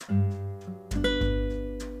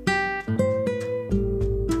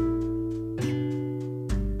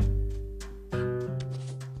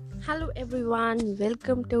everyone,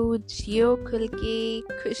 welcome to Jio Khulke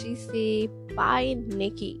Khushi Se by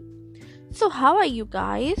Nikki. So, how are you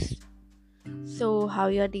guys? So, how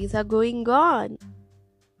your days are going on?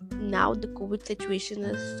 Now, the COVID situation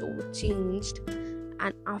is so changed,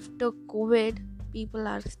 and after COVID, people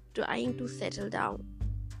are trying to settle down.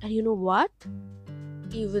 And you know what?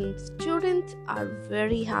 Even students are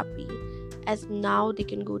very happy as now they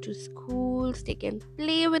can go to schools, they can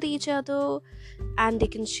play with each other, and they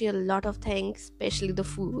can share a lot of things, especially the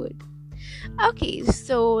food. Okay,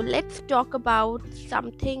 so let's talk about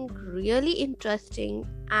something really interesting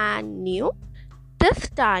and new. This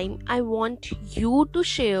time, I want you to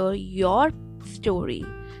share your story.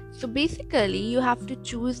 So basically, you have to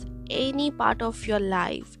choose any part of your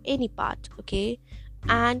life, any part, okay,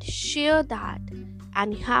 and share that.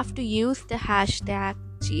 And you have to use the hashtag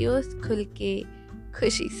Cheers Khulke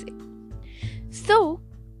Khushi Se. So,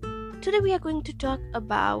 today we are going to talk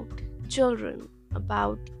about children,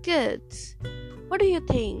 about kids. What do you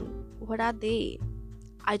think? What are they?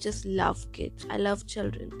 I just love kids. I love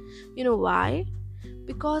children. You know why?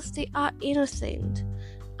 Because they are innocent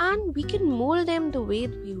and we can mold them the way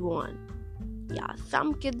we want. Yeah,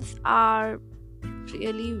 some kids are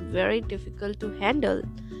really very difficult to handle.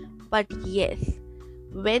 But yes,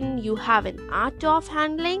 when you have an art of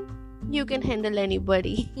handling, you can handle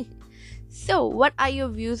anybody. So, what are your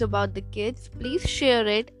views about the kids? Please share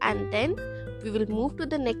it and then we will move to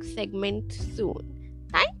the next segment soon.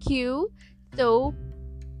 Thank you. So,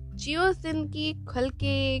 जियो दिन की खुल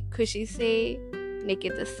के खुशी से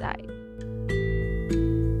Nikit side